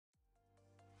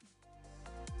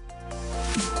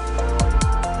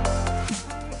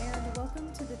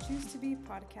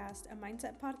Podcast, a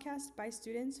mindset podcast by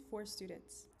students for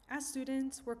students. As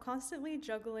students, we're constantly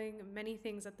juggling many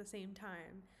things at the same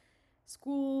time: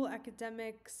 school,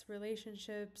 academics,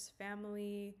 relationships,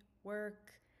 family,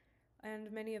 work,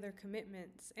 and many other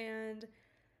commitments. And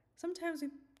sometimes we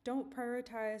don't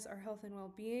prioritize our health and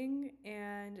well being,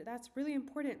 and that's really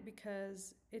important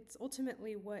because it's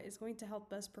ultimately what is going to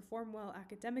help us perform well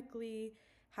academically,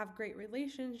 have great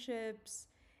relationships,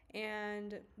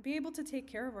 and be able to take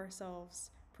care of ourselves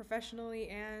professionally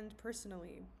and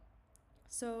personally.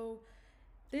 So,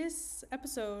 this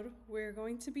episode, we're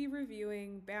going to be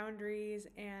reviewing boundaries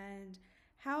and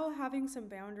how having some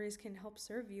boundaries can help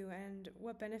serve you and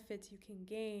what benefits you can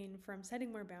gain from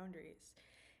setting more boundaries.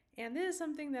 And this is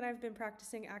something that I've been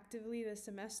practicing actively this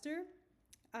semester.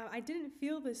 I didn't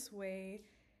feel this way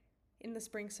in the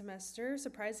spring semester.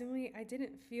 Surprisingly, I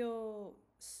didn't feel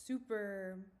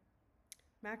super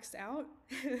maxed out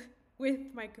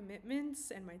with my commitments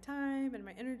and my time and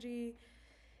my energy.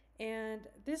 And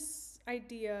this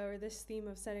idea or this theme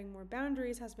of setting more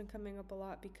boundaries has been coming up a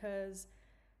lot because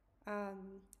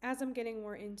as I'm getting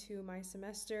more into my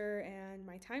semester and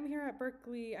my time here at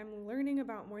Berkeley, I'm learning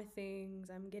about more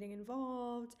things, I'm getting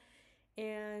involved,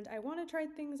 and I want to try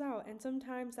things out. And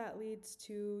sometimes that leads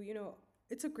to,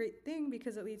 it's a great thing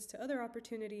because it leads to other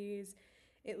opportunities,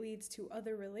 it leads to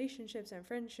other relationships and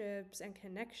friendships and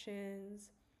connections.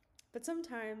 But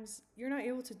sometimes you're not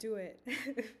able to do it,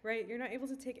 right? You're not able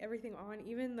to take everything on,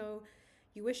 even though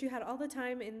you wish you had all the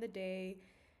time in the day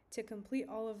to complete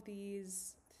all of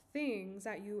these things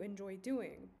that you enjoy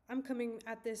doing. I'm coming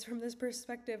at this from this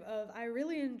perspective of I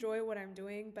really enjoy what I'm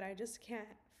doing, but I just can't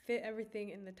fit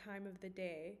everything in the time of the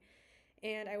day.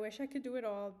 And I wish I could do it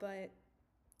all, but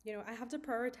I have to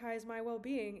prioritize my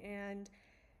well-being and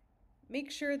make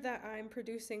sure that I'm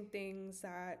producing things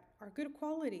that are good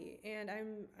quality, and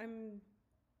I'm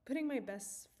putting my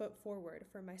best foot forward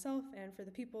for myself and for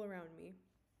the people around me.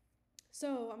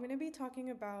 So, I'm going to be talking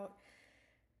about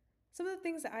some of the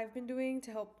things that I've been doing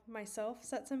to help myself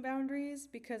set some boundaries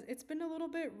because it's been a little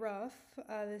bit rough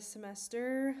this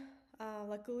semester.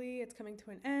 Luckily, it's coming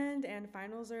to an end, and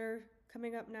finals are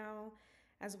coming up now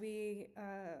as we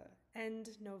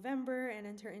end November and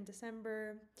enter in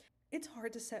December. It's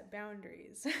hard to set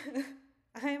boundaries.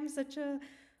 I am such a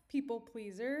people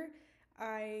pleaser.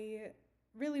 I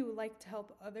really would like to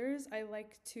help others. I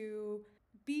like to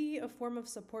be a form of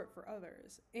support for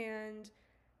others. And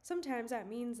sometimes that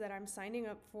means that I'm signing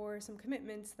up for some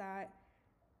commitments that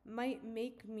might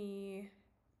make me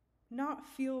not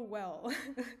feel well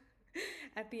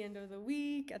at the end of the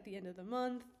week, at the end of the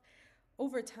month.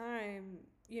 Over time,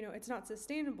 it's not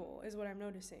sustainable is what I'm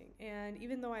noticing. And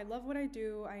even though I love what I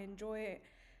do, I enjoy it,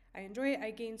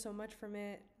 I gain so much from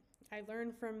it. I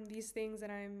learn from these things that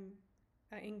I'm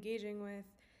engaging with.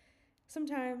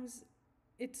 Sometimes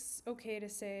it's okay to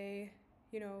say,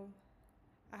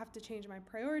 I have to change my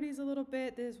priorities a little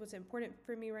bit. This is what's important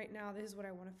for me right now. This is what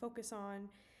I want to focus on.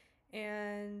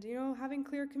 And, having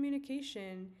clear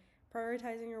communication,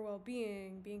 prioritizing your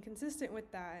well-being, being consistent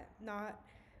with that, not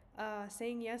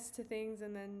saying yes to things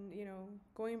and then,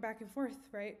 going back and forth,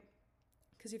 right?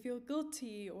 Because you feel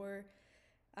guilty or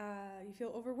you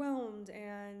feel overwhelmed,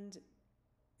 and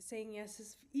saying yes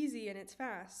is easy and it's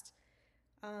fast.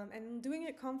 And doing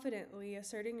it confidently,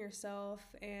 asserting yourself,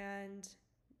 and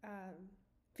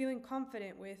feeling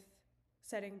confident with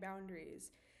setting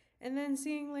boundaries. And then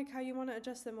seeing how you want to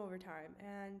adjust them over time.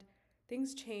 And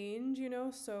things change,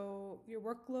 so your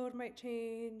workload might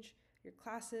change, your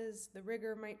classes, the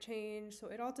rigor might change. So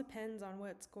it all depends on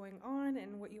what's going on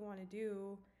and what you want to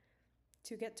do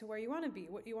to get to where you want to be,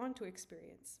 what you want to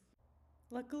experience.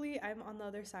 Luckily, I'm on the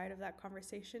other side of that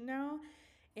conversation now.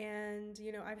 And,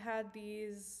 I've had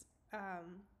these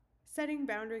setting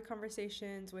boundary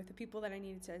conversations with the people that I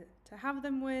needed to have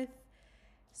them with,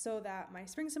 so that my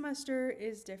spring semester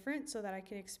is different, so that I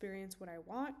can experience what I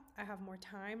want. I have more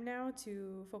time now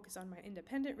to focus on my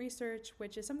independent research,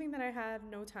 which is something that I had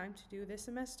no time to do this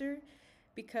semester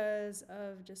because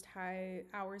of just high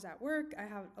hours at work. I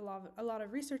have a lot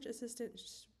of research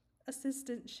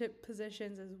assistantship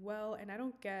positions as well, and I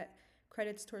don't get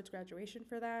credits towards graduation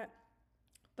for that,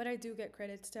 but I do get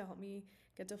credits to help me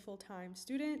get to full-time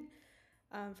student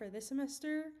for this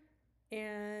semester.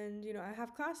 And, I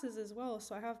have classes as well,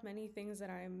 so I have many things that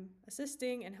I'm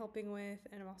assisting and helping with,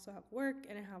 and I also have work,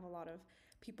 and I have a lot of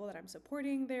people that I'm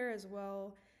supporting there as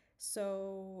well.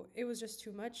 So it was just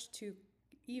too much to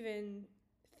even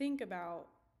think about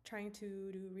trying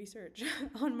to do research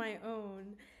on my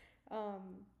own,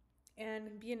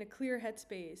 and be in a clear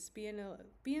headspace, be in a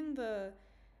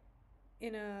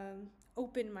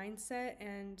open mindset,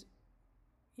 and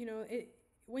it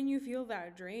when you feel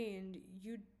that drained,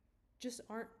 you just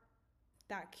aren't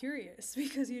that curious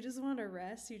because you just want to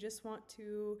rest. You just want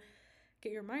to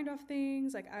get your mind off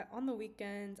things. Like on the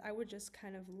weekends, I would just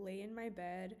kind of lay in my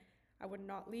bed. I would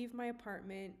not leave my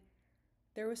apartment.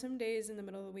 There were some days in the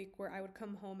middle of the week where I would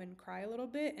come home and cry a little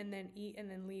bit and then eat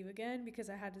and then leave again because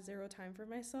I had zero time for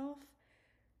myself.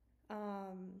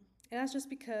 And that's just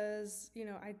because,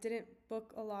 I didn't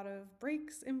book a lot of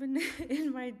breaks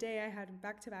in my day. I had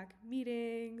back-to-back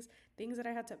meetings, things that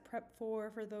I had to prep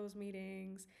for those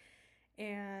meetings,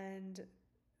 and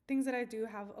things that I do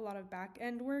have a lot of back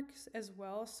end works as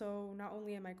well. So not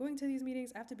only am I going to these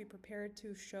meetings, I have to be prepared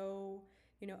to show,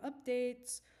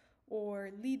 updates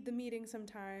or lead the meeting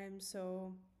sometimes.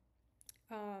 So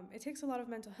it takes a lot of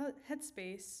mental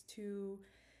headspace to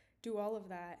do all of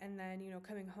that. And then,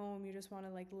 coming home, you just want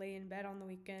to like lay in bed on the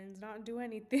weekends, not do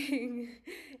anything.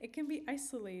 It can be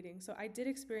isolating. So I did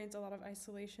experience a lot of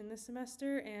isolation this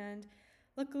semester. And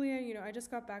luckily, I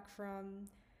just got back from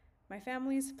my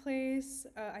family's place.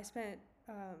 I spent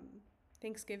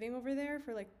Thanksgiving over there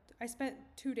I spent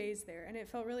 2 days there, and it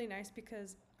felt really nice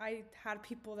because I had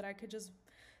people that I could just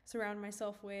surround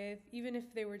myself with, even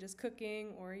if they were just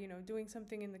cooking or, doing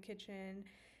something in the kitchen.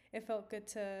 It felt good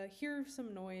to hear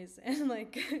some noise and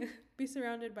like be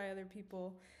surrounded by other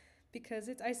people because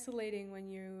it's isolating when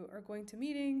you are going to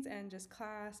meetings and just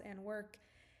class and work.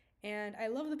 And I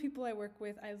love the people I work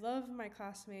with. I love my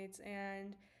classmates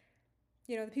and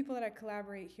the people that I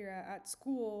collaborate here at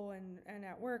school and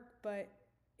at work, but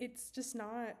it's just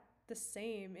not the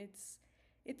same. It's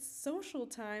social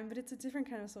time, but it's a different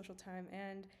kind of social time,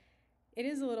 and it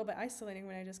is a little bit isolating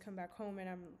when I just come back home and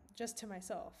I'm just to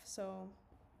myself. So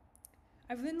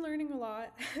I've been learning a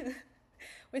lot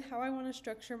with how I want to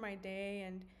structure my day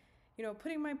and,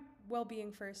 putting my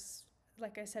well-being first,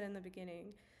 like I said in the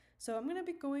beginning. So I'm going to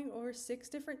be going over 6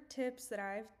 different tips that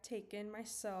I've taken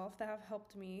myself that have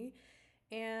helped me.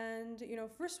 And,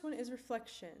 first one is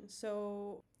reflection.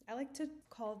 So I like to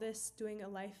call this doing a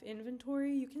life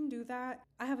inventory. You can do that.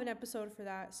 I have an episode for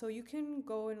that. So you can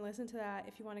go and listen to that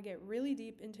if you want to get really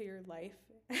deep into your life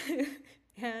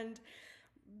and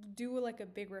do like a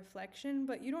big reflection,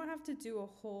 but you don't have to do a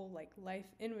whole like life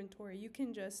inventory. You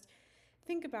can just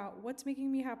think about what's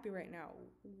making me happy right now.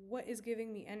 What is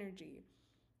giving me energy?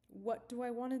 What do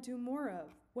I want to do more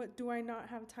of? What do I not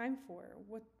have time for?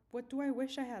 What do I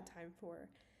wish I had time for?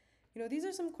 These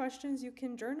are some questions you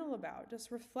can journal about.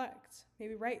 Just reflect.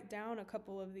 Maybe write down a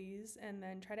couple of these and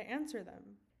then try to answer them.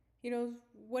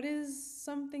 What is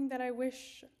something that I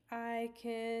wish I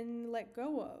can let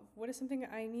go of? What is something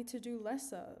I need to do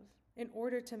less of in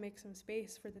order to make some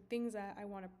space for the things that I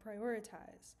want to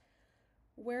prioritize?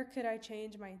 Where could I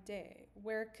change my day?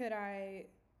 Where could I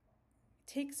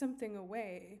take something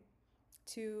away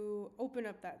to open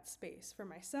up that space for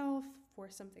myself, for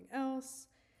something else?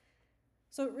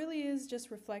 So it really is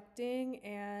just reflecting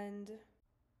and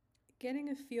getting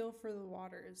a feel for the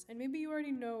waters. And maybe you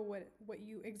already know what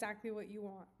you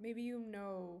want. Maybe you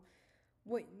know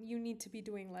what you need to be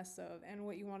doing less of and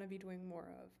what you want to be doing more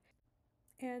of.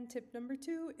 And tip number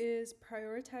 2 is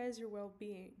prioritize your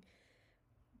well-being.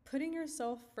 Putting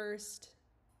yourself first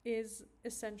is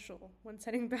essential when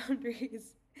setting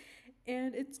boundaries.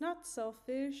 And it's not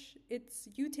selfish, it's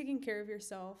you taking care of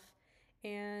yourself.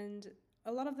 And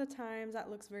a lot of the times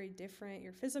that looks very different.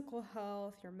 Your physical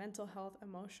health, your mental health,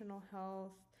 emotional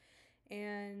health,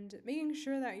 and making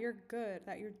sure that you're good,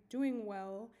 that you're doing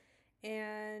well,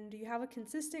 and you have a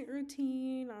consistent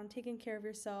routine on taking care of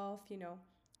yourself,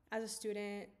 as a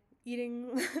student, eating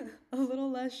a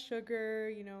little less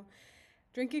sugar,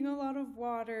 drinking a lot of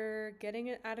water, getting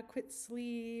an adequate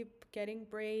sleep, getting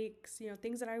breaks,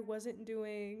 things that I wasn't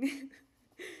doing,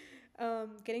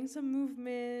 getting some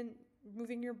movement,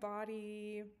 moving your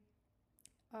body,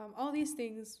 all these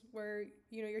things where,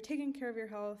 you're taking care of your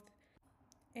health.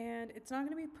 And it's not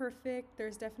going to be perfect.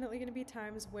 There's definitely going to be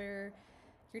times where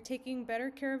you're taking better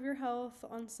care of your health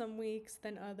on some weeks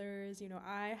than others.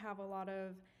 I have a lot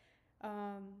of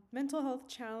mental health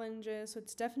challenges, so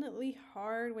it's definitely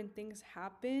hard when things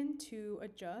happen to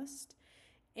adjust.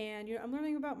 And I'm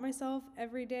learning about myself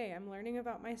every day. I'm learning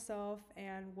about myself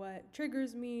and what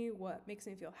triggers me, what makes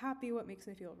me feel happy, what makes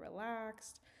me feel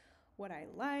relaxed, what I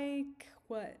like,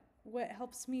 what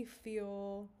helps me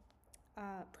feel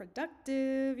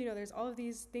productive. There's all of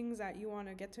these things that you want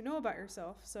to get to know about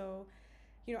yourself. So,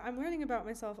 I'm learning about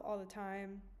myself all the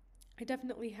time. I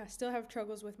definitely still have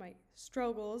struggles with my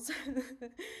struggles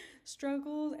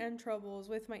and troubles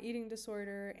with my eating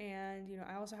disorder. And,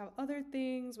 I also have other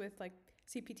things with like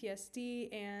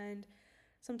CPTSD, and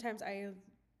sometimes I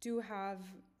do have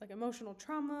like emotional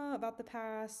trauma about the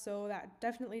past, so that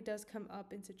definitely does come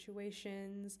up in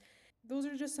situations. Those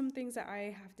are just some things that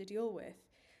I have to deal with.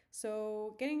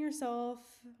 So getting yourself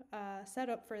set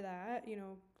up for that,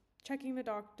 checking the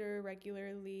doctor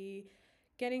regularly,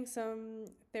 getting some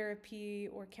therapy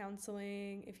or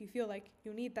counseling if you feel like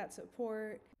you need that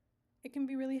support. It can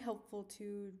be really helpful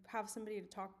to have somebody to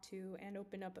talk to and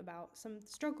open up about some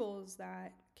struggles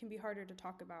that can be harder to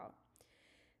talk about.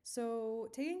 So,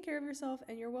 taking care of yourself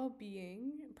and your well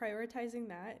being, prioritizing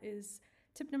that is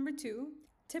tip number 2.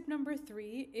 Tip number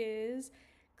 3 is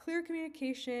clear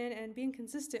communication and being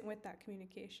consistent with that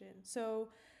communication. So,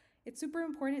 it's super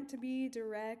important to be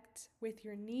direct with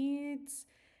your needs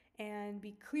and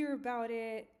be clear about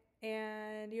it.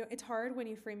 And it's hard when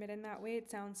you frame it in that way. It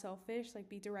sounds selfish, like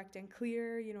be direct and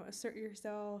clear, assert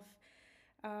yourself.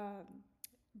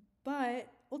 But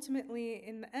ultimately,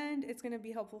 in the end, it's going to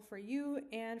be helpful for you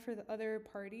and for the other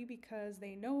party because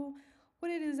they know what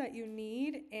it is that you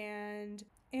need, and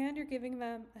you're giving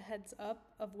them a heads up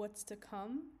of what's to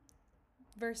come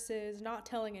versus not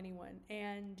telling anyone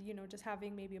and just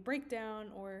having maybe a breakdown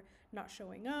or not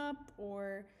showing up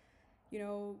or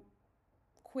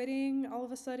quitting all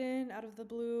of a sudden out of the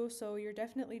blue. So you're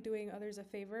definitely doing others a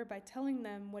favor by telling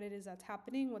them what it is that's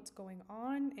happening, what's going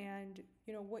on, and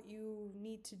what you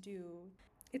need to do.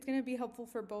 It's going to be helpful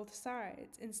for both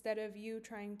sides instead of you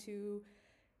trying to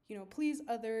please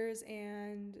others,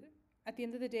 and at the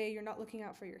end of the day you're not looking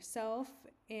out for yourself,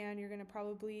 and you're going to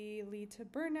probably lead to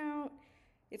burnout.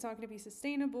 It's not going to be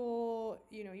sustainable.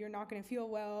 You're not going to feel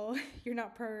well. You're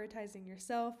not prioritizing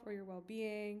yourself or your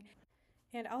well-being.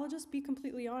 And I'll just be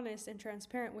completely honest and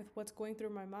transparent with what's going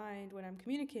through my mind when I'm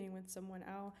communicating with someone.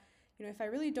 If I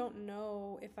really don't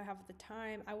know if I have the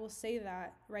time, I will say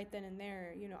that right then and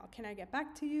there. Can I get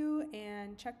back to you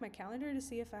and check my calendar to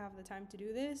see if I have the time to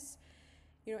do this?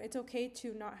 It's okay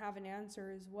to not have an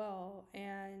answer as well.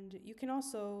 And you can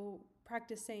also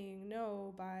practice saying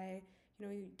no by,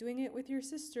 doing it with your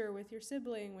sister, with your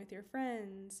sibling, with your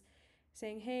friends,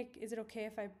 saying, hey, is it okay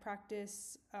if I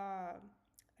practice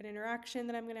an interaction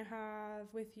that I'm going to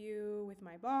have with you, with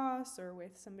my boss, or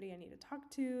with somebody I need to talk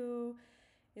to?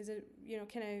 Is it,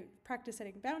 can I practice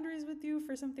setting boundaries with you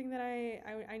for something that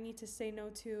I need to say no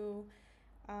to?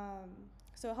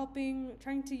 So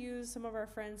trying to use some of our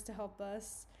friends to help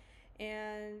us,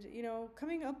 and,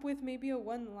 coming up with maybe a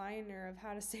one-liner of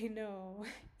how to say no,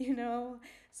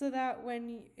 so that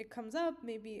when it comes up,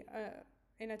 maybe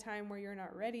in a time where you're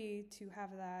not ready to have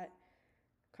that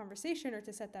conversation or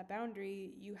to set that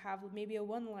boundary, you have maybe a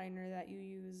one-liner that you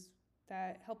use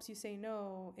that helps you say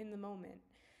no in the moment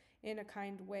in a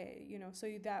kind way, so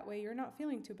that way you're not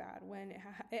feeling too bad when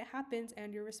it happens,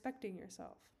 and you're respecting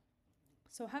yourself.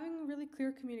 So having really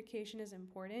clear communication is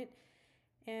important,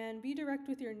 and be direct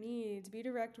with your needs, be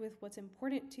direct with what's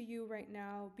important to you right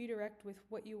now, be direct with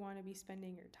what you want to be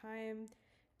spending your time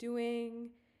doing,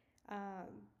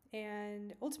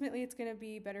 and ultimately it's going to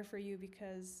be better for you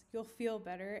because you'll feel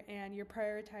better and you're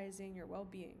prioritizing your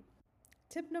well-being.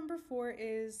 Tip number 4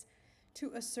 is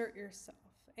to assert yourself.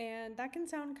 And that can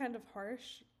sound kind of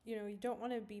harsh. You don't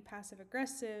want to be passive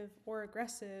aggressive or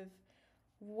aggressive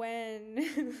when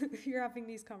you're having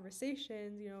these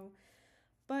conversations,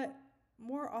 but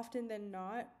more often than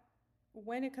not,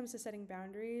 when it comes to setting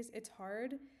boundaries, it's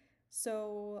hard.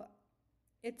 So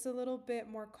it's a little bit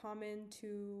more common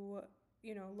to,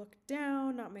 look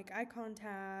down, not make eye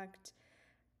contact,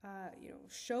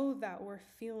 show that we're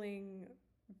feeling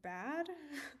bad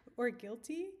or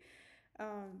guilty.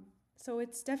 So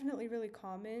it's definitely really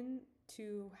common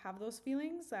to have those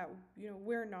feelings that,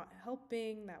 we're not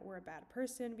helping, that we're a bad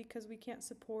person because we can't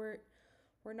support,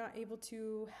 we're not able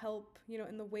to help,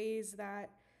 in the ways that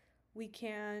we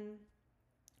can.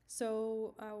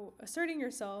 So asserting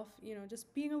yourself,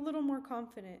 just being a little more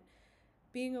confident,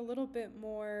 being a little bit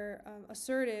more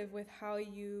assertive with how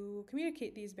you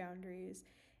communicate these boundaries.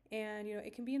 And,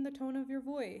 it can be in the tone of your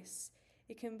voice.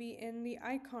 It can be in the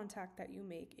eye contact that you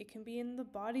make. It can be in the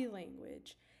body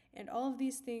language. And all of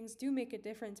these things do make a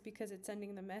difference because it's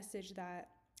sending the message that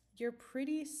you're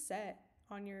pretty set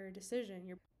on your decision.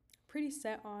 You're pretty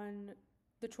set on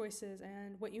the choices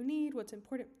and what you need, what's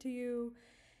important to you.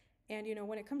 And,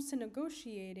 when it comes to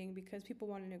negotiating, because people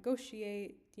want to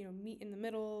negotiate, meet in the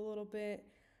middle a little bit,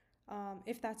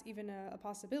 if that's even a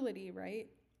possibility, right?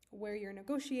 Where you're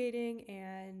negotiating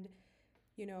and,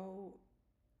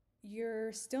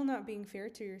 you're still not being fair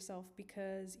to yourself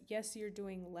because, yes, you're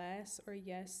doing less, or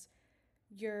yes,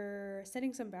 you're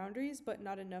setting some boundaries, but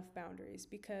not enough boundaries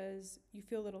because you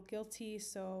feel a little guilty.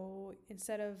 So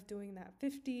instead of doing that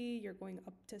 50, you're going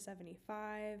up to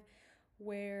 75,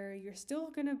 where you're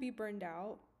still going to be burned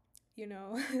out,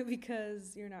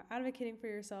 because you're not advocating for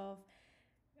yourself.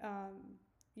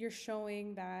 You're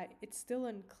showing that it's still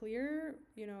unclear,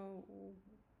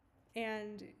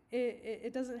 and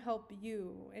it doesn't help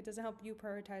you. It doesn't help you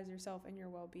prioritize yourself and your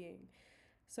well-being.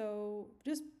 So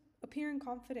just appearing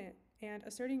confident and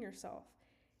asserting yourself.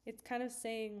 It's kind of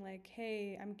saying like,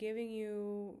 hey, I'm giving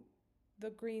you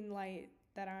the green light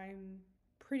that I'm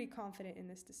pretty confident in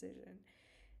this decision.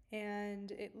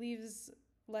 And it leaves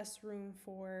less room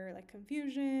for like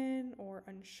confusion or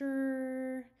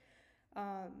unsure.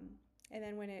 And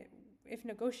then if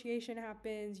negotiation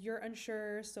happens, you're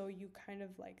unsure, so you kind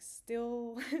of like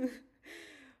still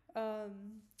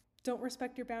don't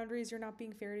respect your boundaries. You're not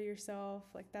being fair to yourself.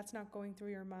 Like that's not going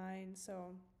through your mind.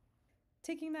 So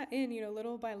taking that in,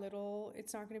 little by little,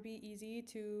 it's not going to be easy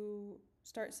to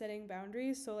start setting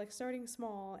boundaries. So like starting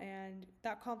small, and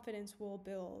that confidence will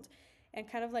build. And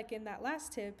kind of like in that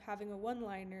last tip, having a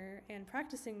one-liner and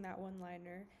practicing that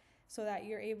one-liner so that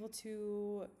you're able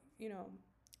to,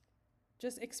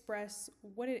 just express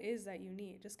what it is that you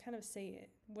need. Just kind of say it.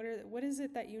 What is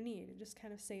it that you need? Just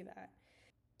kind of say that.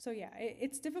 So yeah,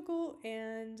 it's difficult,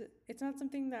 and it's not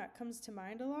something that comes to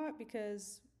mind a lot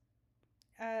because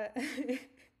I'm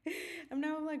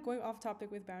now like going off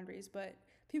topic with boundaries, but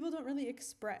people don't really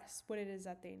express what it is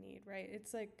that they need, right?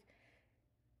 It's like,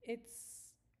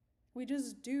 we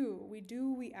just do.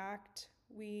 We act,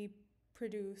 we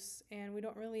produce, and we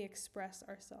don't really express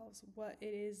ourselves, what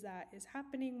it is that is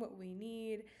happening, what we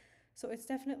need. So it's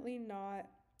definitely not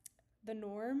the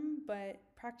norm, but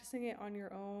practicing it on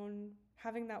your own,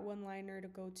 having that one-liner to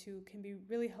go to can be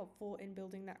really helpful in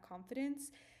building that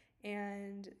confidence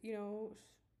and,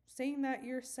 saying that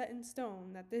you're set in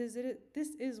stone, that this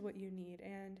is what you need,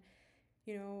 and,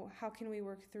 how can we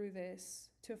work through this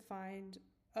to find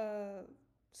a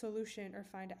solution or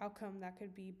find an outcome that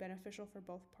could be beneficial for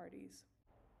both parties.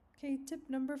 Okay, tip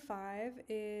number 5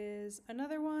 is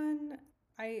another one.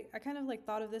 I kind of like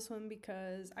thought of this one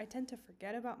because I tend to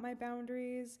forget about my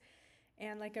boundaries.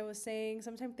 And like I was saying,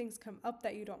 sometimes things come up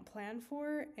that you don't plan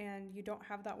for and you don't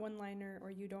have that one-liner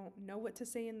or you don't know what to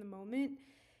say in the moment.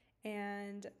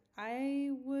 And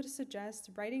I would suggest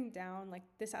writing down like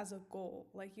this as a goal.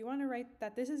 Like you want to write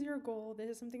that this is your goal, this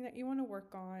is something that you want to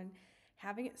work on,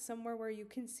 having it somewhere where you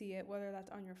can see it, whether that's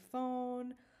on your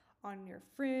phone, on your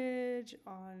fridge,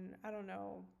 on, I don't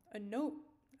know, a note,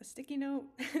 a sticky note,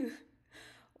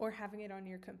 or having it on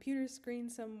your computer screen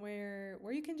somewhere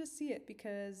where you can just see it,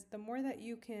 because the more that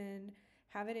you can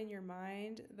have it in your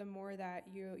mind, the more that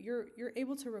you're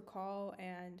able to recall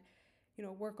and,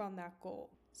 work on that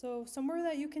goal. So somewhere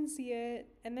that you can see it,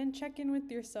 and then check in with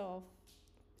yourself.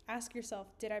 Ask yourself,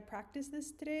 did I practice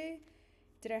this today?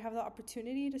 Did I have the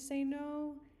opportunity to say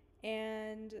no?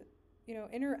 And,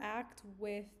 interact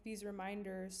with these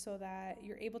reminders so that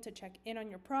you're able to check in on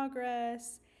your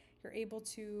progress. You're able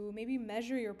to maybe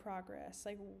measure your progress.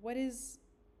 Like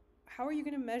how are you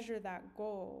going to measure that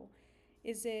goal?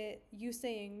 Is it you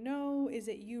saying no? Is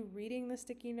it you reading the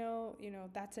sticky note?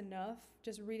 That's enough.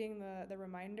 Just reading the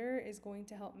reminder is going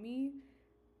to help me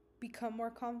become more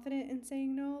confident in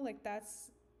saying no. Like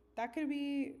that could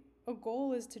be a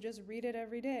goal, is to just read it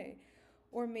every day.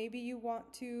 Or maybe you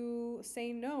want to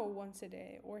say no once a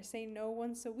day or say no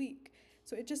once a week.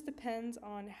 So it just depends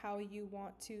on how you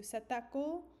want to set that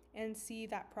goal and see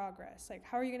that progress. Like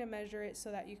how are you going to measure it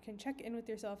so that you can check in with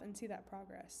yourself and see that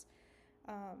progress?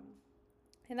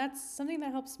 And that's something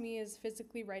that helps me, is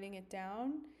physically writing it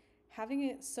down, having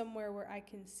it somewhere where I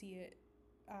can see it,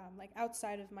 like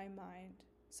outside of my mind,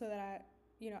 so that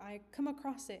I come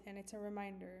across it and it's a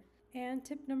reminder. And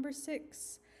tip number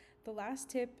 6, the last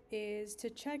tip, is to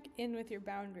check in with your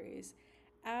boundaries.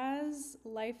 As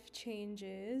life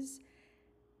changes,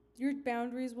 your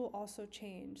boundaries will also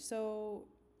change. So,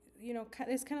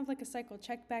 it's kind of like a cycle.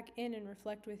 Check back in and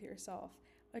reflect with yourself.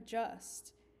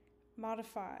 Adjust,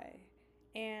 modify,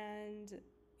 and,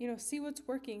 see what's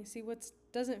working, see what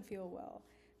doesn't feel well.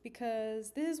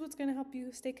 Because this is what's going to help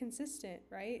you stay consistent,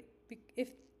 right? If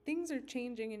things are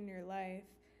changing in your life,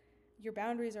 your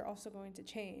boundaries are also going to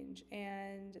change,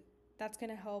 and that's going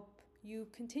to help you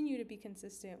continue to be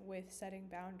consistent with setting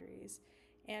boundaries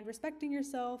and respecting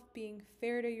yourself, being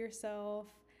fair to yourself,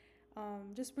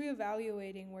 just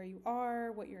reevaluating where you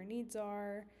are, what your needs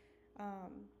are.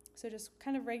 So just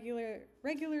kind of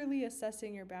regularly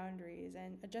assessing your boundaries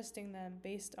and adjusting them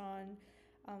based on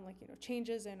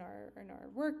changes in our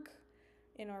work,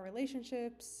 in our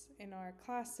relationships, in our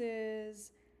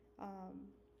classes.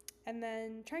 And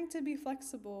then trying to be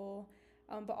flexible,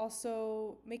 but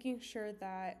also making sure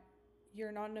that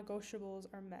your non-negotiables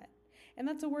are met. And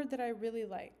that's a word that I really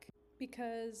like,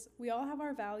 because we all have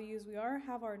our values, we all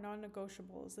have our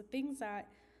non-negotiables, the things that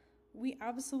we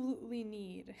absolutely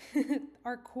need.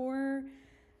 our core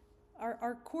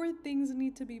our core things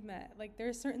need to be met. Like there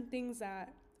are certain things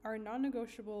that are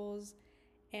non-negotiables,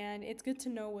 and it's good to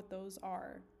know what those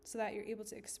are so that you're able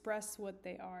to express what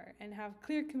they are and have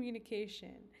clear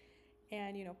communication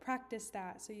and practice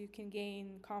that so you can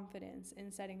gain confidence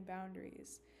in setting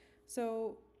boundaries.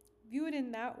 So view it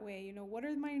in that way. What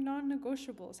are my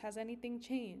non-negotiables? Has anything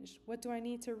changed? What do I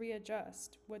need to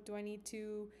readjust? What do I need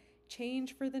to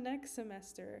change for the next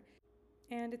semester?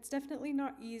 And it's definitely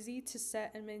not easy to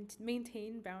set and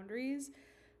maintain boundaries.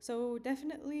 So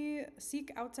definitely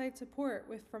seek outside support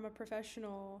from a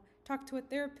professional. Talk to a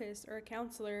therapist or a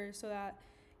counselor so that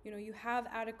you have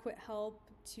adequate help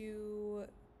to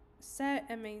set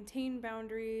and maintain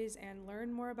boundaries and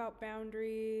learn more about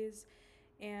boundaries.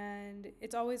 And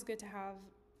it's always good to have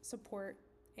support,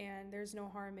 and there's no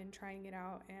harm in trying it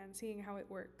out and seeing how it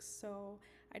works. So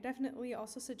I definitely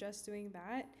also suggest doing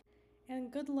that.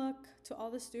 And good luck to all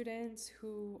the students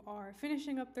who are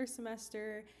finishing up their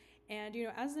semester. And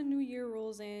as the new year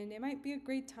rolls in, it might be a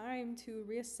great time to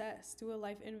reassess, do a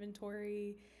life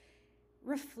inventory,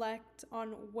 reflect on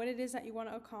what it is that you want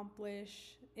to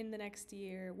accomplish in the next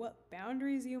year, what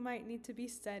boundaries you might need to be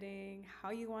setting,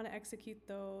 how you want to execute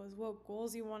those, what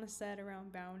goals you want to set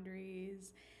around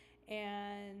boundaries,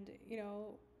 and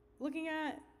looking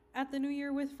at the new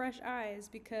year with fresh eyes.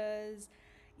 Because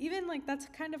even like that's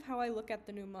kind of how I look at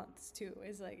the new months too,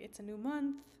 is like it's a new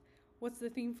month, what's the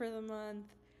theme for the month,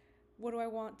 what do I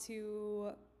want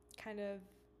to kind of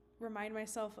remind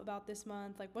myself about this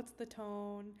month, like what's the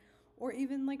tone, or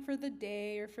even like for the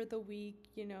day or for the week.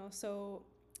 So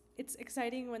it's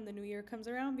exciting when the new year comes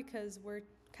around because we're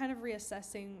kind of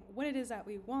reassessing what it is that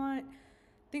we want,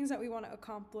 things that we want to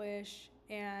accomplish,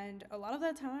 and a lot of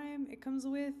that time it comes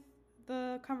with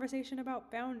the conversation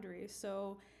about boundaries.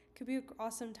 So it could be an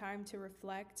awesome time to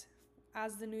reflect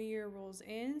as the new year rolls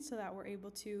in so that we're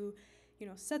able to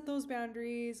set those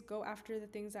boundaries, go after the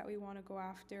things that we want to go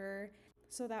after.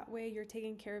 So that way you're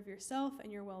taking care of yourself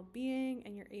and your well-being,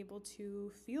 and you're able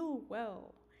to feel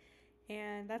well.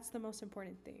 And that's the most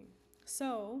important thing.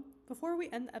 So before we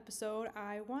end the episode,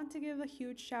 I want to give a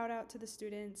huge shout out to the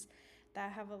students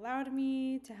that have allowed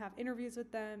me to have interviews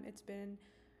with them. It's been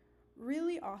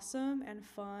really awesome and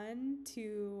fun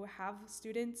to have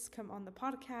students come on the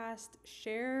podcast,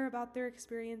 share about their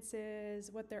experiences,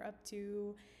 what they're up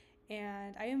to.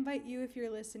 And I invite you, if you're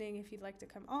listening, if you'd like to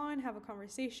come on, have a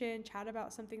conversation, chat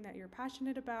about something that you're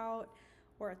passionate about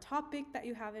or a topic that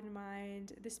you have in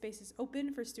mind. This space is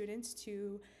open for students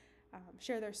to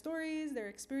share their stories, their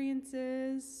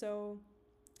experiences. So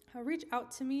reach out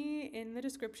to me. In the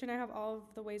description, I have all of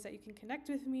the ways that you can connect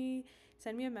with me.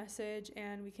 Send me a message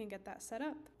and we can get that set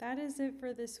up. That is it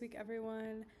for this week,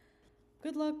 everyone.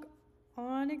 Good luck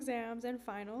on exams and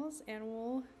finals, and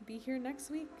we'll be here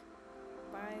next week.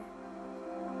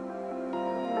 Bye.